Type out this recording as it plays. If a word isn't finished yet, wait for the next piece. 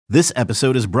This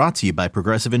episode is brought to you by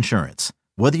Progressive Insurance.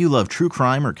 Whether you love true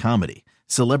crime or comedy,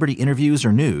 celebrity interviews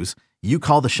or news, you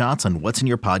call the shots on what's in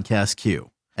your podcast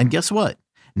queue. And guess what?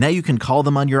 Now you can call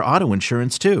them on your auto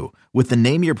insurance too with the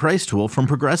Name Your Price tool from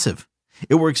Progressive.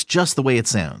 It works just the way it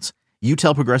sounds. You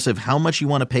tell Progressive how much you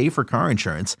want to pay for car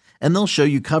insurance, and they'll show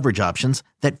you coverage options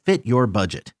that fit your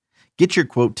budget. Get your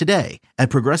quote today at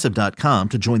Progressive.com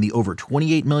to join the over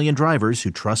 28 million drivers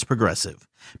who trust Progressive.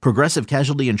 Progressive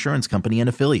Casualty Insurance Company and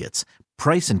Affiliates.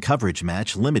 Price and coverage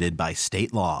match limited by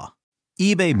state law.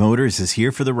 eBay Motors is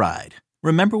here for the ride.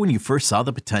 Remember when you first saw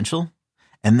the potential?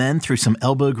 And then through some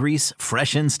elbow grease,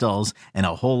 fresh installs, and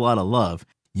a whole lot of love,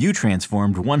 you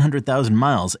transformed 100,000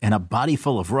 miles and a body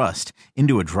full of rust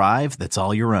into a drive that's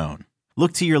all your own.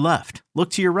 Look to your left.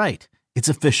 Look to your right. It's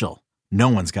official. No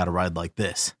one's got a ride like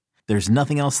this. There's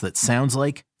nothing else that sounds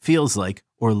like, feels like,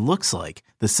 or looks like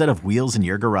the set of wheels in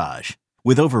your garage.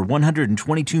 With over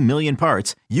 122 million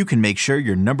parts, you can make sure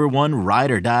your number one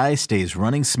ride or die stays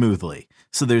running smoothly.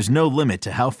 So there's no limit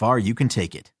to how far you can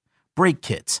take it. Brake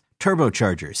kits,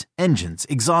 turbochargers, engines,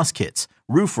 exhaust kits,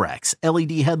 roof racks,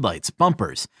 LED headlights,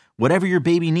 bumpers, whatever your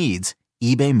baby needs,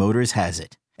 eBay Motors has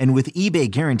it. And with eBay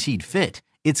Guaranteed Fit,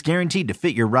 it's guaranteed to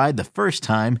fit your ride the first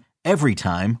time, every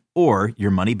time, or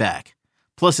your money back.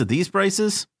 Plus, at these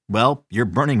prices, well, you're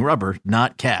burning rubber,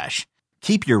 not cash.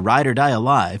 Keep your ride or die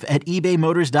alive at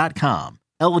ebaymotors.com.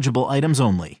 Eligible items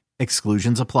only.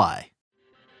 Exclusions apply.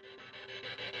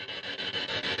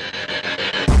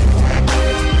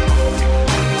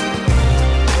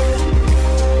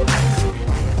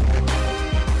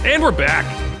 And we're back.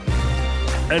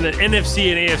 And an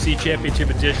NFC and AFC championship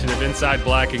edition of Inside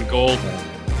Black and Gold.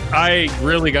 I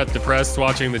really got depressed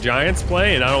watching the Giants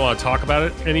play, and I don't want to talk about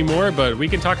it anymore, but we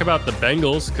can talk about the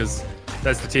Bengals because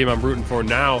that's the team I'm rooting for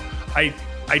now. I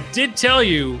did tell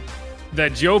you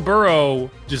that Joe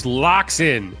Burrow just locks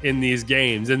in these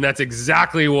games, and that's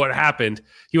exactly what happened.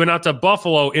 He went out to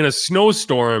Buffalo in a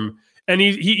snowstorm, and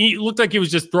he looked like he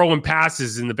was just throwing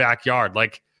passes in the backyard.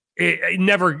 Like it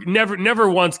never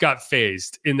once got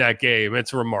phased in that game.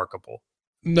 It's remarkable.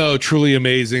 No, truly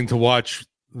amazing to watch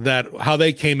that, how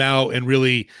they came out and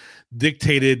really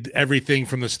dictated everything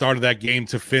from the start of that game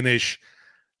to finish.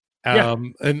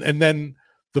 And then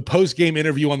the post-game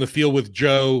interview on the field with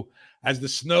Joe as the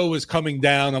snow was coming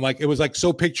down. It was like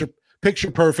so picture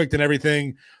perfect and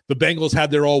everything. The Bengals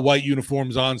had their all white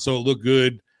uniforms on, so it looked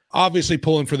good. Obviously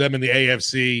pulling for them in the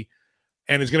AFC.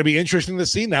 And it's going to be interesting to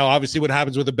see now, obviously, what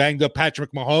happens with a banged up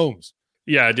Patrick Mahomes.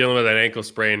 Yeah, dealing with that ankle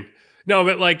sprain. No,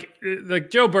 but like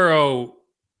Joe Burrow,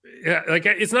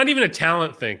 it's not even a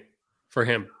talent thing for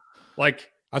him.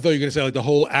 Like, I thought you were going to say like the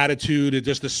whole attitude and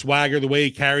just the swagger, the way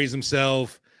he carries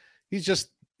himself. He's just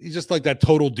like that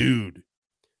total dude.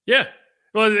 Yeah.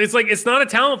 Well, it's like, it's not a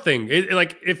talent thing.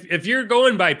 If you're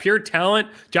going by pure talent,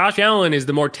 Josh Allen is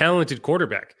the more talented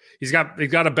quarterback. He's got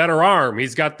a better arm.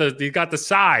 He's got the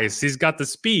size. He's got the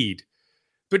speed.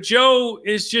 But Joe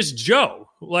is just Joe.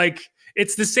 Like,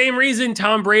 it's the same reason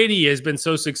Tom Brady has been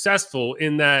so successful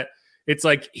in that it's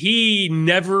like he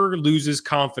never loses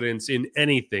confidence in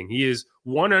anything. He is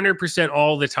 100%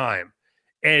 all the time.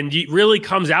 And he really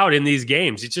comes out in these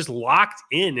games. It's just locked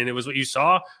in. And it was what you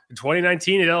saw in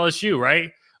 2019 at LSU,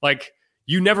 right? Like,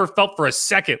 you never felt for a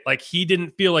second like he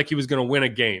didn't feel like he was going to win a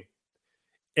game.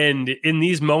 And in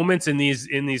these moments, in these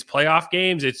playoff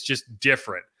games, it's just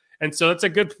different. And so that's a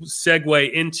good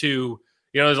segue into,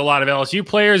 there's a lot of LSU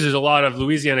players, there's a lot of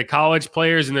Louisiana College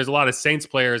players, and there's a lot of Saints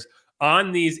players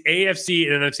on these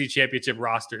AFC and NFC championship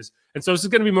rosters. And so this is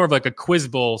going to be more of like a quiz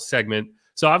bowl segment.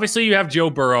 So obviously you have Joe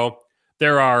Burrow.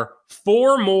 There are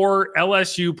 4 more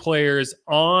LSU players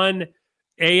on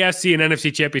AFC and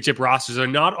NFC championship rosters. They're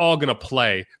not all going to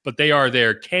play, but they are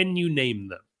there. Can you name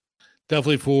them?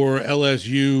 Definitely for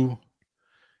LSU,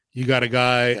 you got a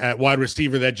guy at wide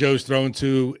receiver that Joe's thrown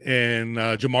to, and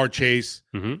Jamar Chase.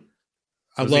 Mm-hmm.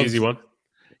 That was an easy one.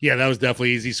 Yeah, that was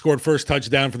definitely easy. Scored first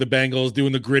touchdown for the Bengals,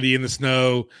 doing the gritty in the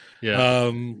snow.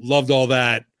 Yeah. Loved all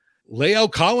that. Lael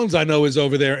Collins, I know, is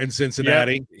over there in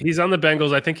Cincinnati. Yeah, he's on the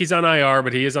Bengals. I think he's on IR,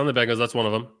 but he is on the Bengals. That's one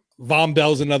of them. Von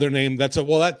Bell's another name.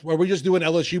 Are we just doing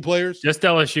LSU players? Just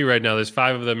LSU right now. There's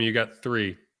 5 of them. You got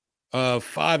 3. 5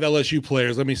 LSU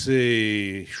players. Let me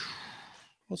see.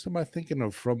 What am I thinking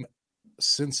of from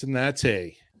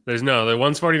Cincinnati? One's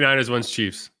 49ers, one's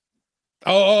Chiefs.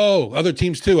 Oh, other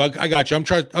teams too. I got you.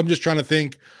 I'm just trying to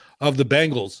think of the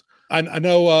Bengals. I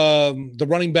know the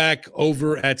running back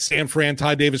over at San Fran,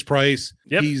 Ty Davis Price.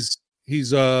 Yep.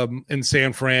 He's in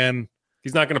San Fran.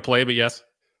 He's not going to play, but yes.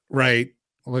 Right.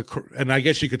 And I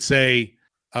guess you could say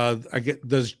I get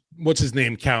does what's his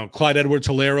name count? Clyde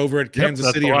Edwards-Helaire over at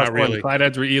Kansas City, or not really? Clyde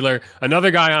Edwards-Helaire,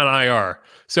 another guy on IR.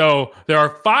 So there are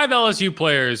 5 LSU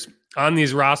players on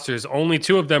these rosters. Only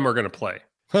 2 of them are going to play.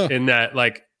 In that,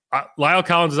 like Lyle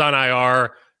Collins is on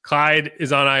IR, Clyde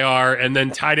is on IR, and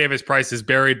then Ty Davis Price is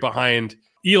buried behind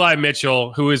Eli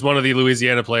Mitchell, who is one of the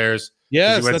Louisiana players.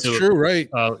 Yes, that's true, right?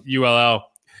 ULL.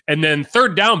 And then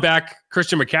third down back,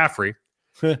 Christian McCaffrey.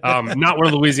 Not one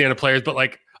of the Louisiana players, but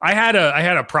like I had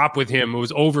a prop with him. It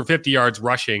was over 50 yards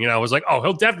rushing, and I was like, oh,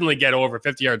 he'll definitely get over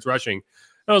 50 yards rushing. And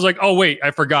I was like, oh wait,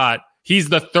 I forgot. He's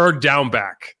the third down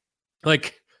back.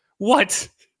 Like, what?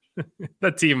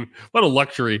 That team, what a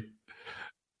luxury.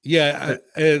 Yeah,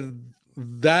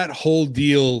 that whole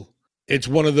deal. It's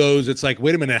one of those. It's like,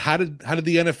 wait a minute, how did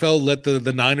the NFL let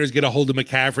the Niners get a hold of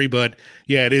McCaffrey? But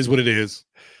yeah, it is what it is.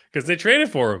 Because they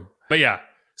traded for him. But yeah,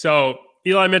 so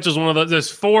Eli Mitchell's one of those. There's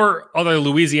 4 other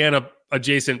Louisiana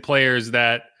adjacent players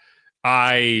that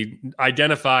I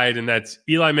identified, and that's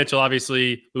Eli Mitchell,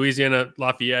 obviously, Louisiana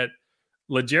Lafayette,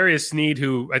 L'Jarius Sneed,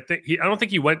 who I don't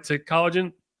think he went to college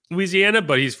in Louisiana,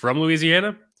 but he's from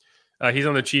Louisiana. He's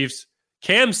on the Chiefs.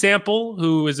 Cam Sample,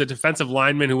 who is a defensive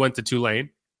lineman who went to Tulane.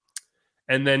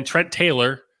 And then Trent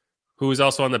Taylor, who is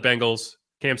also on the Bengals.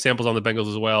 Cam Sample's on the Bengals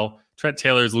as well. Trent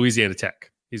Taylor is Louisiana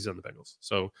Tech. He's on the Bengals.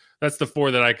 So that's the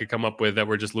 4 that I could come up with that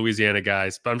were just Louisiana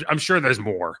guys. But I'm sure there's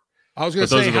more. I was going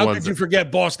to say, how could you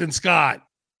forget Boston Scott?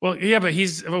 Well, yeah, but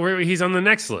he's on the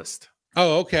next list.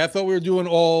 Oh, okay. I thought we were doing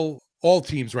all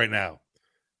teams right now.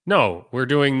 No, we're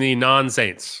doing the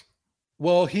non-Saints.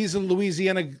 Well, he's a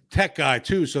Louisiana Tech guy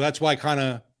too, so that's why kind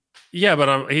of. Yeah,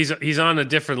 but he's on a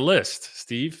different list,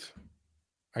 Steve.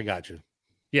 I got you.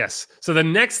 Yes. So the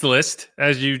next list,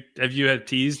 as you had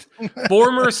teased,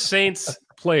 former Saints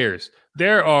players.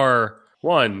 There are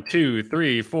 1, 2,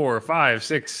 3, 4, 5,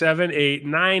 6, 7, 8,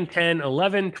 9, 10,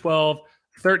 11, 12,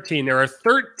 13. There are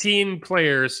 13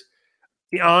 players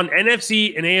on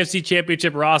NFC and AFC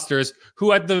championship rosters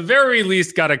who at the very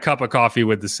least got a cup of coffee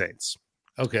with the Saints.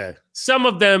 Okay. Some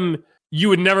of them you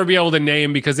would never be able to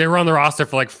name because they were on the roster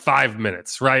for like 5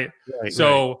 minutes, right?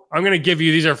 So I'm going to give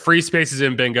you, these are free spaces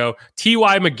in bingo.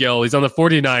 T.Y. McGill, he's on the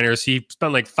 49ers. He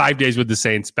spent like 5 days with the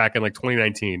Saints back in like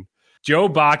 2019. Joe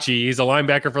Bocci, he's a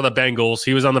linebacker for the Bengals.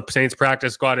 He was on the Saints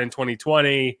practice squad in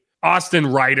 2020. Austin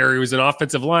Ryder, he was an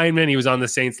offensive lineman. He was on the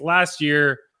Saints last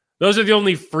year. Those are the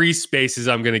only free spaces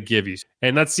I'm going to give you.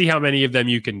 And let's see how many of them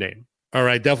you can name. All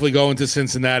right, definitely going to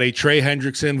Cincinnati. Trey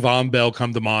Hendrickson, Von Bell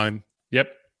come to mind.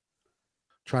 Yep.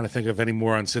 Trying to think of any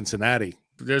more on Cincinnati.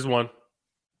 There's one.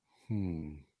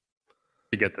 You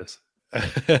get this.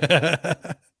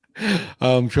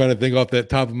 I'm trying to think off the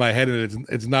top of my head, and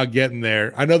it's not getting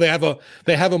there. I know they have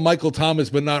a Michael Thomas,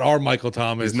 but not our Michael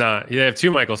Thomas. It's not. Yeah, they have 2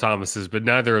 Michael Thomases, but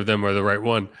neither of them are the right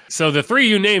one. So the 3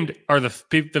 you named are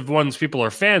the ones people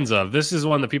are fans of. This is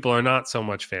one that people are not so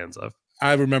much fans of.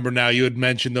 I remember now. You had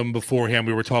mentioned them beforehand.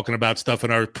 We were talking about stuff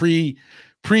in our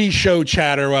pre-show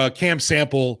chatter. Cam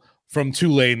Sample from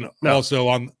Tulane, also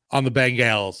on the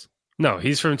Bengals. No,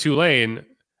 he's from Tulane,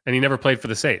 and he never played for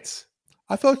the Saints.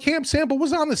 I thought Cam Sample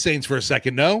was on the Saints for a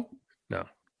second. No. Well,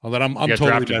 then I'm totally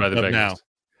drafted by the Bengals now.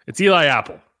 It's Eli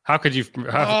Apple. How could you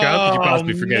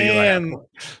possibly forget Eli Apple?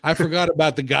 I forgot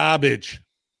about the garbage.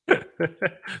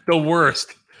 The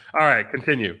worst. All right,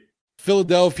 continue.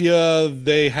 Philadelphia,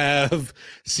 they have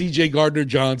C.J.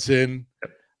 Gardner-Johnson.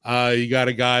 You got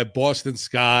a guy, Boston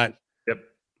Scott. Yep.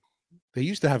 They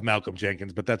used to have Malcolm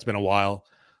Jenkins, but that's been a while.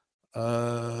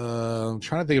 I'm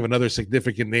trying to think of another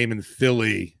significant name in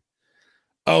Philly.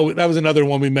 Oh, that was another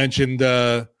one we mentioned.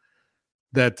 What's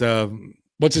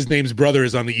his name's brother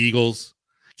is on the Eagles.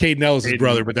 Caden Ellis'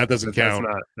 brother, but that doesn't count.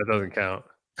 That doesn't count.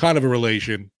 Kind of a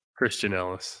relation. Christian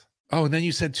Ellis. Oh, and then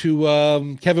you said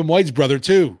to Kevin White's brother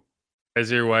too.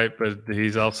 Isaiah White, but he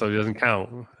doesn't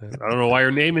count. I don't know why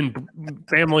you're naming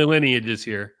family lineages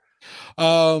here.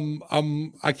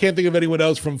 I can't think of anyone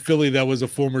else from Philly that was a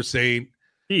former Saint.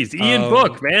 He's Ian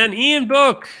Book, man. Ian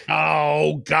Book.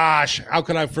 Oh, gosh. How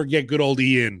could I forget good old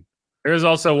Ian? There's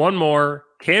also one more.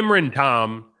 Cameron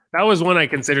Tom. That was one I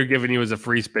considered giving you as a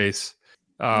free space.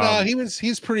 No, he was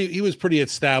pretty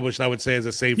established, I would say, as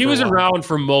a Saint. He was around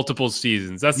for multiple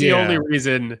seasons. That's the only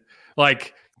reason.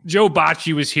 Like, Joe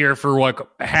Bocci was here for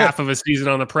half of a season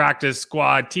on the practice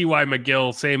squad. T.Y.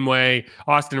 McGill, same way.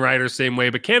 Austin Ryder, same way.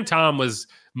 But Cam Tom was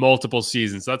multiple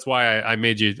seasons. That's why I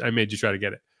made you try to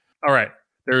get it. All right.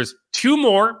 There's 2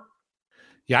 more.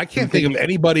 Yeah, I can't think of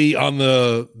anybody on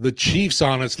the Chiefs,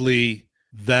 honestly,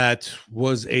 that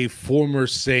was a former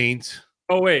Saint.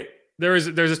 Oh, wait.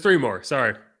 There's 3 more.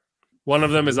 Sorry. One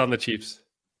of them is on the Chiefs.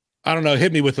 I don't know.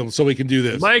 Hit me with them so we can do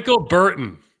this. Michael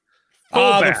Burton.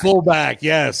 The fullback.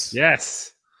 Yes.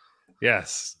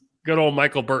 Good old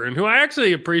Michael Burton, who I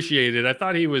actually appreciated. I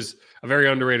thought he was a very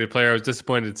underrated player. I was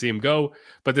disappointed to see him go,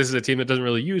 but this is a team that doesn't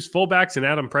really use fullbacks, and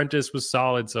Adam Prentice was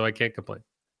solid, so I can't complain.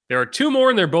 There are two more,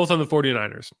 and they're both on the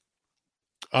 49ers.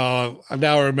 Now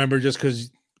I remember, just because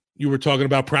you were talking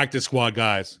about practice squad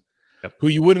guys, yep, who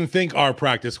you wouldn't think are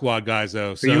practice squad guys,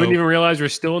 though. So you wouldn't even realize we're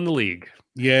still in the league.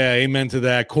 Yeah, amen to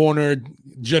that. Corner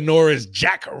Janoris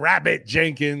Jack Rabbit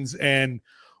Jenkins and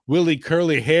Willie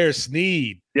Curly Hair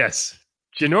Snead. Yes.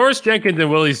 Janoris Jenkins and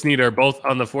Willie Snead are both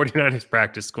on the 49ers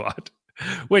practice squad,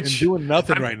 which and doing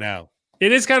nothing right now.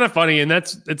 It is kind of funny, and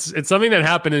it's something that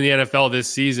happened in the NFL this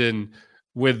season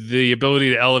with the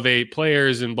ability to elevate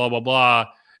players and blah blah blah.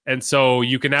 And so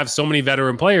you can have so many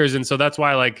veteran players, and so that's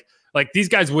why like these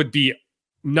guys would be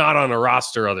not on a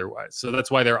roster otherwise. So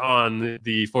that's why they're on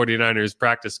the 49ers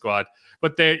practice squad.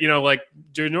 But they, like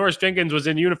Janoris Jenkins was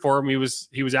in uniform. He was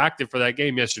active for that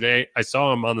game yesterday. I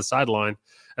saw him on the sideline.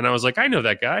 And I was like, I know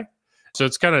that guy. So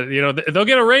it's kind of, they'll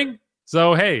get a ring.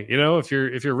 So, hey, if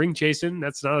you're ring chasing,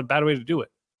 that's not a bad way to do it.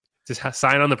 Just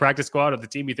sign on the practice squad of the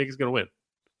team you think is going to win.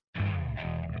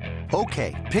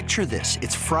 Okay, picture this.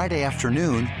 It's Friday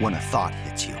afternoon when a thought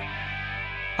hits you.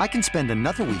 I can spend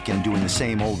another weekend doing the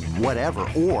same old whatever,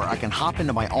 or I can hop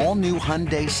into my all-new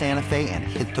Hyundai Santa Fe and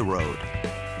hit the road.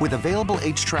 With available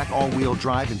H-Track all-wheel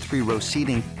drive and 3-row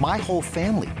seating, my whole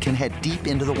family can head deep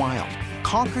into the wild.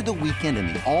 Conquer the weekend in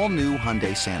the all-new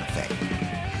Hyundai Santa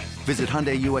Fe. Visit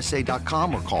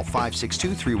HyundaiUSA.com or call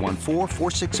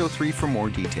 562-314-4603 for more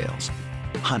details.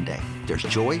 Hyundai, there's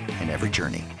joy in every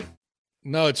journey.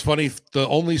 No, it's funny. The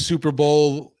only Super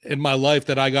Bowl in my life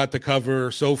that I got to cover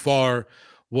so far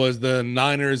was the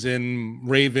Niners and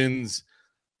Ravens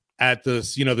at the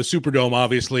Superdome,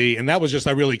 obviously. And that was just,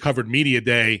 I really covered media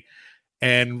day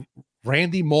and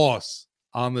Randy Moss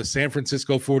on the San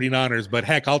Francisco 49ers, but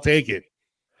heck, I'll take it.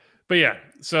 But yeah,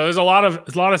 so there's a lot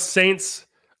of Saints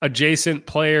adjacent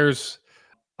players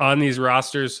on these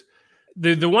rosters.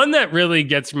 The one that really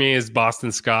gets me is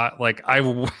Boston Scott. Like I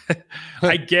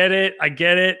get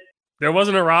it. There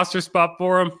wasn't a roster spot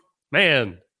for him,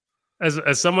 man.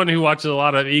 As someone who watches a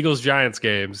lot of Eagles Giants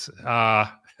games,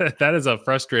 that is a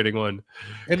frustrating one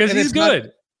because he's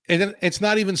good. And it's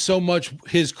not even so much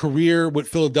his career with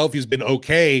Philadelphia has been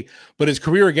okay, but his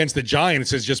career against the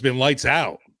Giants has just been lights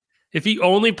out. If he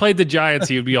only played the Giants,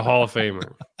 he would be a Hall of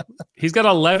Famer. He's got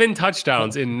 11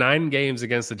 touchdowns in 9 games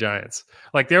against the Giants.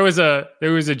 Like there was a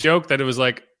joke that it was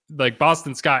like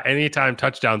Boston Scott anytime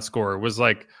touchdown scorer was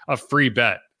like a free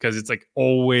bet because it's like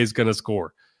always going to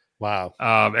score. Wow.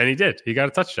 And he did. He got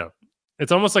a touchdown.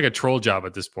 It's almost like a troll job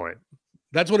at this point.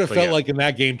 That's what it felt like in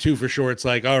that game too, for sure. It's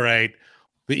like, all right,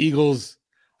 the Eagles,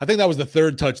 I think that was the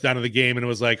 3rd touchdown of the game, and it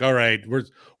was like, all right, we're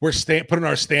putting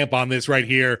our stamp on this right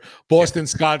here. Boston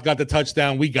Scott got the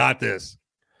touchdown. We got this.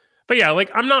 But yeah,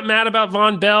 like I'm not mad about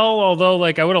Von Bell, although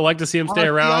like I would have liked to see him stay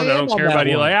around. I don't care about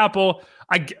Eli Apple.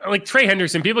 I like Trey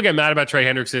Hendrickson. People get mad about Trey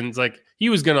Hendrickson. It's like he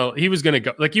was gonna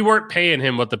go. Like you weren't paying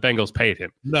him what the Bengals paid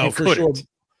him. No, for sure.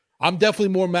 I'm definitely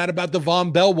more mad about the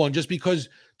Von Bell one, just because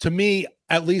to me,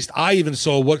 at least I even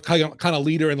saw what kind of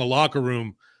leader in the locker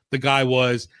room the guy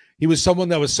was. He was someone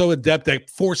that was so adept at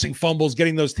forcing fumbles,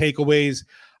 getting those takeaways.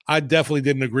 I definitely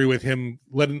didn't agree with him,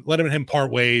 letting him part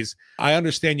ways. I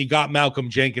understand you got Malcolm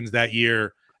Jenkins that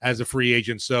year as a free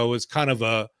agent, so it's kind of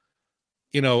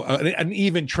an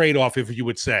even trade-off, if you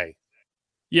would say.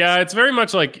 Yeah, it's very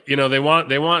much like, they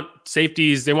want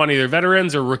safeties. They want either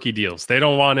veterans or rookie deals. They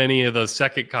don't want any of those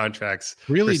second contracts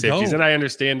really for safeties. Don't. And I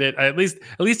understand it. At least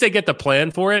they get the plan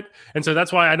for it. And so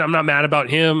that's why I'm not mad about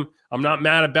him. I'm not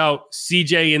mad about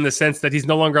CJ in the sense that he's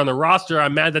no longer on the roster.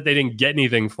 I'm mad that they didn't get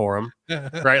anything for him,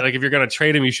 right? Like if you're going to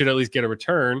trade him, you should at least get a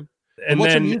return. And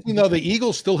what's then, amusing, though, the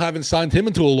Eagles still haven't signed him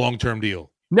into a long-term deal.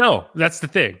 No, that's the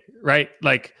thing, right?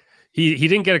 Like he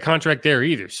didn't get a contract there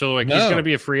either. So like he's going to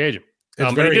be a free agent.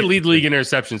 But he did lead league in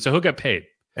interceptions, so he'll get paid.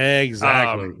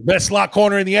 Exactly. Best slot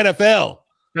corner in the NFL.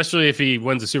 Especially if he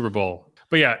wins the Super Bowl.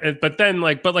 But yeah,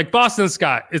 but Boston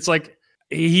Scott, it's like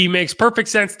he makes perfect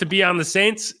sense to be on the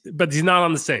Saints, but he's not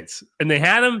on the Saints. And they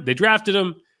had him, they drafted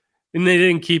him, and they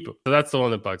didn't keep him. So that's the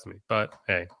one that bugs me. But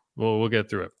hey, we'll get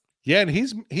through it. Yeah, and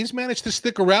he's managed to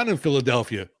stick around in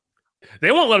Philadelphia.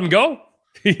 They won't let him go.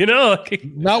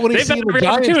 Not when he's seen the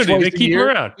Giants opportunity. They keep him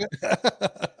around.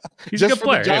 He's just a good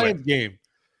player. The Giants game.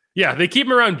 Yeah, they keep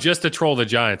him around just to troll the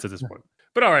Giants at this point.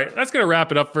 But all right, that's going to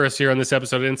wrap it up for us here on this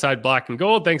episode of Inside Black and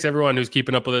Gold. Thanks everyone who's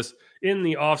keeping up with us in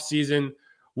the off season.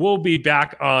 We'll be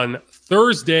back on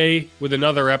Thursday with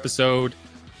another episode.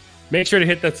 Make sure to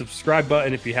hit that subscribe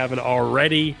button if you haven't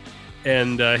already.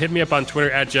 And hit me up on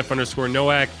Twitter at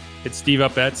Jeff_Nowak. Hit Steve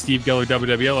up at Steve Geller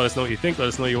WWL. Let us know what you think. Let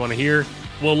us know what you want to hear.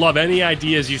 We'll love any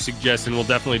ideas you suggest, and we'll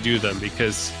definitely do them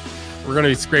because we're going to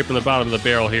be scraping the bottom of the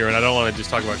barrel here, and I don't want to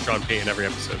just talk about Sean Payton every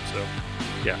episode. So,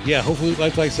 yeah. Hopefully,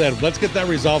 like I said, let's get that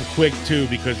resolved quick too,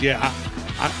 because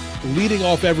I leading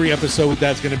off every episode,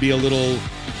 that's going to be a little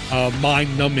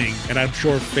mind-numbing, and I'm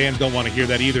sure fans don't want to hear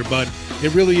that either. But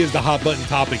it really is the hot button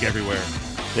topic everywhere.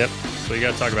 Yep. So you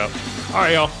got to talk about. All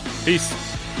right, y'all. Peace.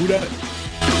 Who dat?